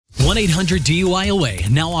1-800-DUI-OA,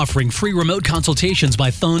 now offering free remote consultations by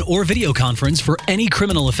phone or video conference for any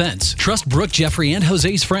criminal offense. Trust Brooke, Jeffrey, and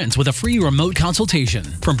Jose's friends with a free remote consultation.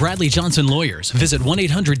 From Bradley Johnson Lawyers, visit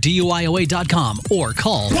 1-800-DUIOA.com or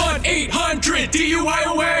call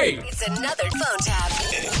 1-800-DUIOA. It's another phone tap.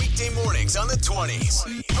 Weekday mornings on the 20s.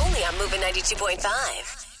 Only on Moving 92.5.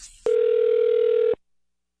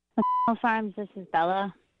 Farms, this is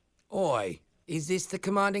Bella. Oi, is this the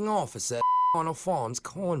commanding officer at Arnold Farms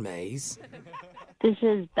corn maze? This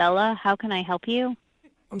is Bella. How can I help you?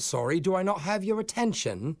 I'm sorry, do I not have your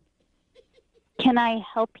attention? Can I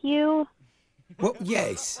help you? Well,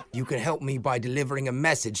 yes. You can help me by delivering a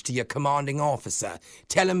message to your commanding officer.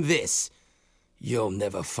 Tell him this. You'll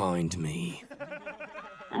never find me.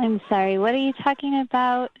 I'm sorry, what are you talking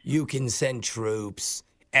about? You can send troops,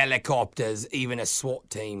 helicopters, even a SWAT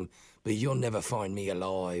team, but you'll never find me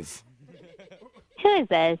alive. Who is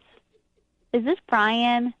this? Is this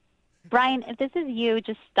Brian? Brian, if this is you,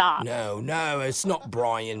 just stop. No, it's not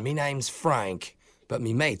Brian. Me name's Frank, but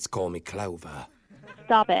me mates call me Clover.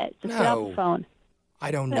 Stop it. Just get off No. the phone.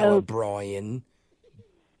 I don't know a Brian.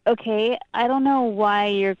 Okay, I don't know why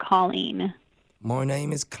you're calling. My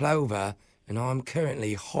name is Clover, and I'm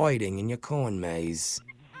currently hiding in your corn maze.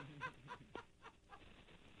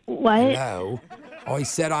 What? Hello? I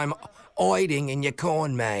said I'm hiding in your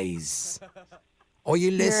corn maze. Are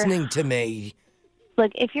you listening to me?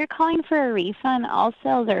 Look, if you're calling for a refund, all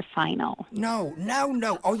sales are final. No.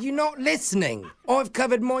 Are you not listening? I've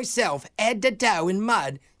covered myself head to toe in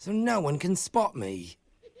mud so no one can spot me.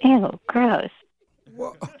 Ew, gross.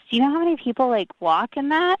 What? Do you know how many people, walk in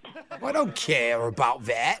that? I don't care about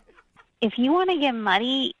that. If you want to get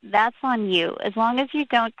muddy, that's on you, as long as you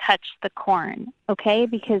don't touch the corn, okay?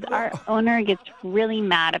 Because our owner gets really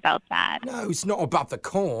mad about that. No, it's not about the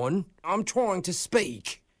corn. I'm trying to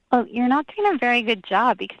speak. Oh, you're not doing a very good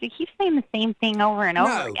job because you keep saying the same thing over and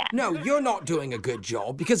over again. No, you're not doing a good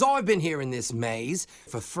job because I've been here in this maze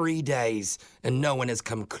for 3 days and no one has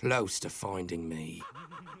come close to finding me.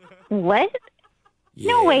 What?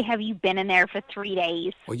 Yeah. No way have you been in there for 3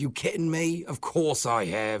 days. Are you kidding me? Of course I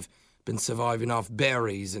have. Been surviving off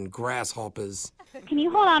berries and grasshoppers. Can you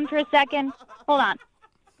hold on for a second? Hold on.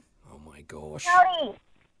 Oh my gosh. Cody,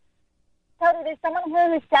 there's someone here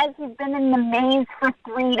who says he's been in the maze for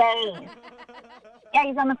 3 days. Yeah,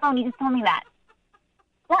 he's on the phone. He just told me that.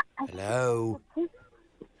 What? Hello?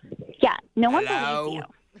 Yeah, no one Hello? believes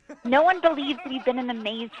you. No one believes that you've been in the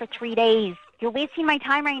maze for 3 days. You're wasting my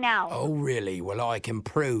time right now. Oh, really? Well, I can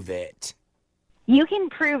prove it. You can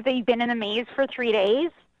prove that you've been in the maze for 3 days?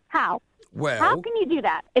 How? Well, How can you do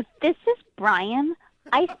that? If this is Brian,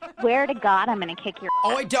 I swear to God I'm going to kick your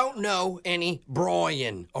ass. I don't know any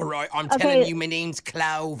Brian, all right? I'm telling you, my name's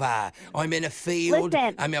Clover. I'm in a field.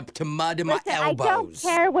 Listen. I'm up to mud in my Listen, I don't elbows.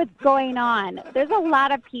 care what's going on. There's a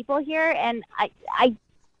lot of people here, and I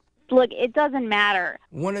look, it doesn't matter.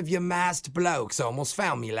 One of your masked blokes almost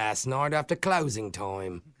found me last night after closing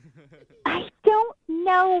time. I don't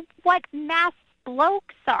know what mass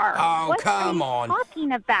blokes are. Oh, what come are on. you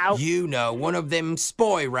talking about? You know, one of them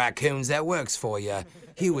spoy raccoons that works for you.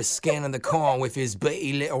 He was scanning the corn with his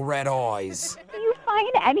bitty little red eyes. Do you find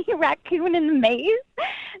any raccoon in the maze?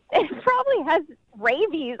 It probably has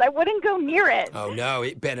rabies. I wouldn't go near it. Oh, no,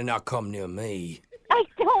 it better not come near me. I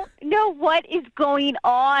don't know what is going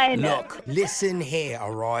on. Look, listen here,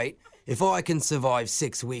 all right? If I can survive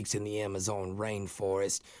 6 weeks in the Amazon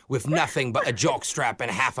rainforest with nothing but a jockstrap and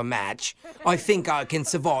half a match, I think I can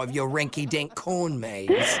survive your rinky-dink corn maze.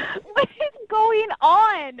 What is going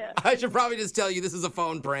on? I should probably just tell you this is a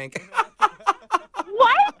phone prank.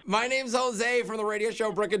 What? My name's Jose from the radio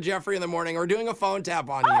show Brooke and Jeffrey in the Morning. We're doing a phone tap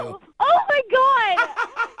on you. Oh my God!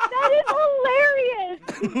 That is hilarious!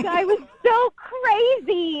 This guy was so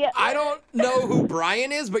crazy. I don't know who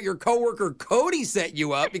Brian is, but your coworker Cody set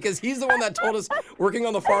you up because he's the one that told us working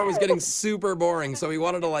on the farm was getting super boring, so he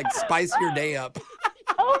wanted to spice your day up.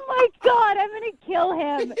 Oh my God, I'm gonna kill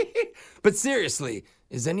him. But seriously,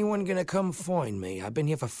 is anyone gonna come find me? I've been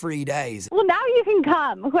here for 3 days. Well, now you can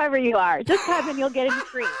come, whoever you are. Just come and you'll get in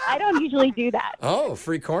free. I don't usually do that. Oh,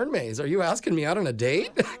 free corn maze. Are you asking me out on a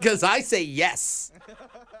date? Because I say yes.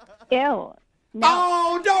 Ew. No.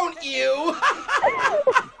 Oh, don't you?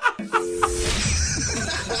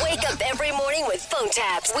 Wake up every morning with phone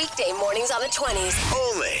taps. Weekday mornings on the 20s.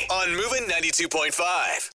 Only on Moving 92.5.